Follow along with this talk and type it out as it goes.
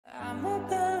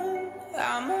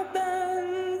I'm a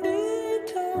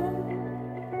bandito.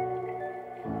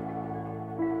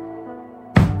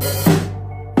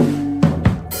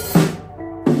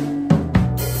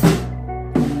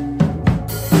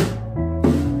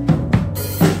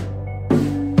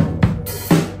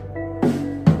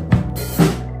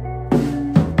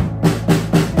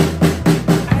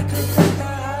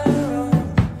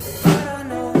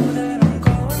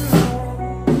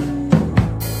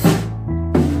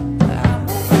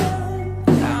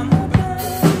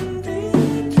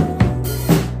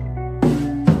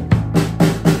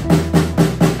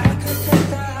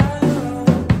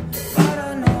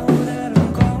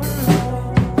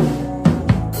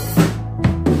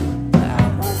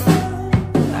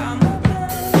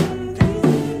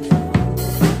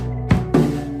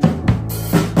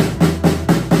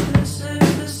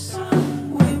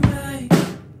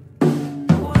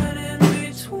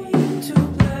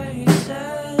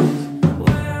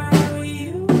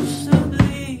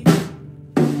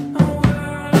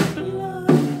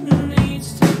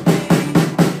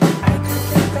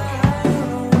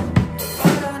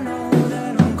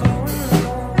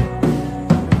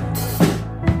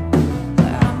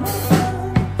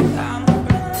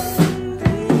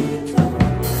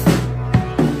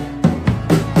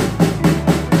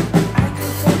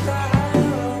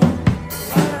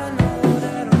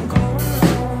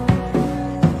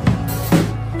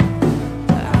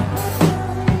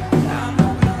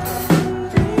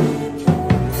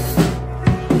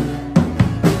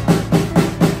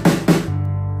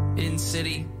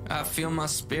 I feel my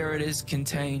spirit is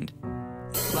contained.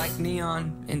 Like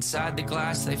neon, inside the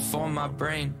glass they form my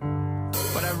brain.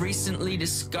 But I recently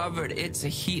discovered it's a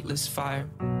heatless fire.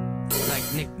 Like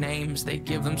nicknames they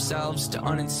give themselves to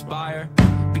uninspire.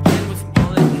 Began with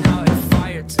bullet, now it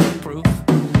fired to proof.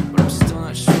 But I'm still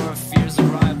not sure if fear's a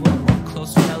rival or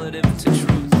close relative to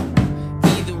truth.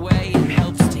 Either way, it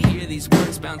helps to hear these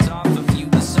words bounce off of you.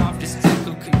 The softest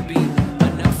echo could be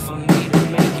enough for me to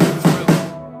make it through.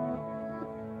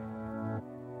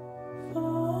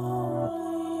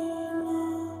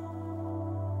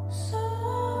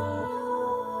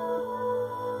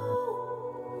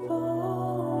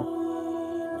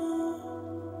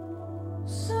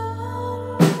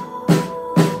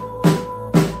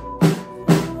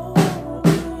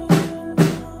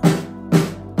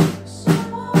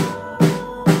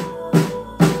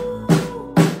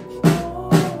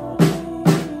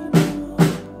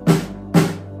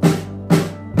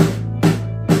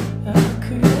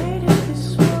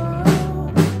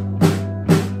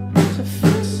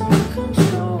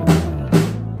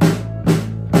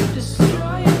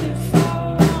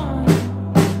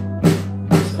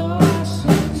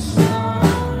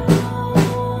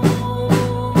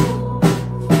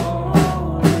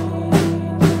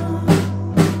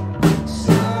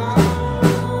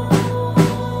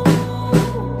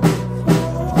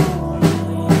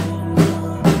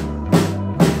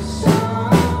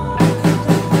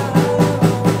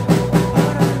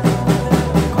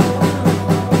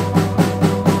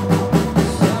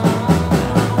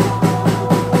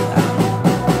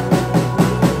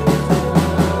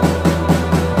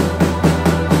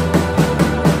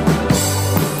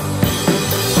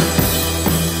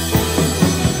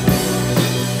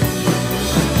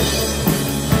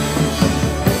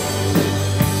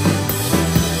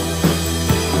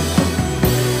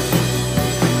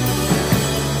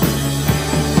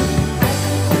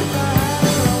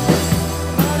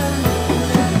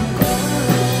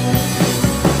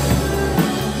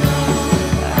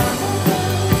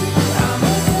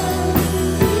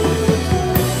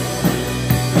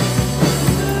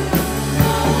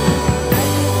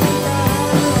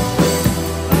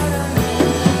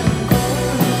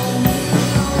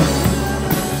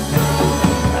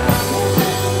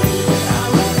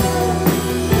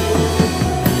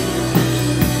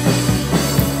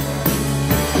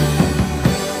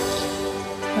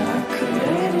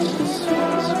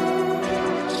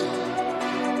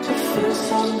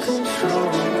 Some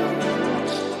control.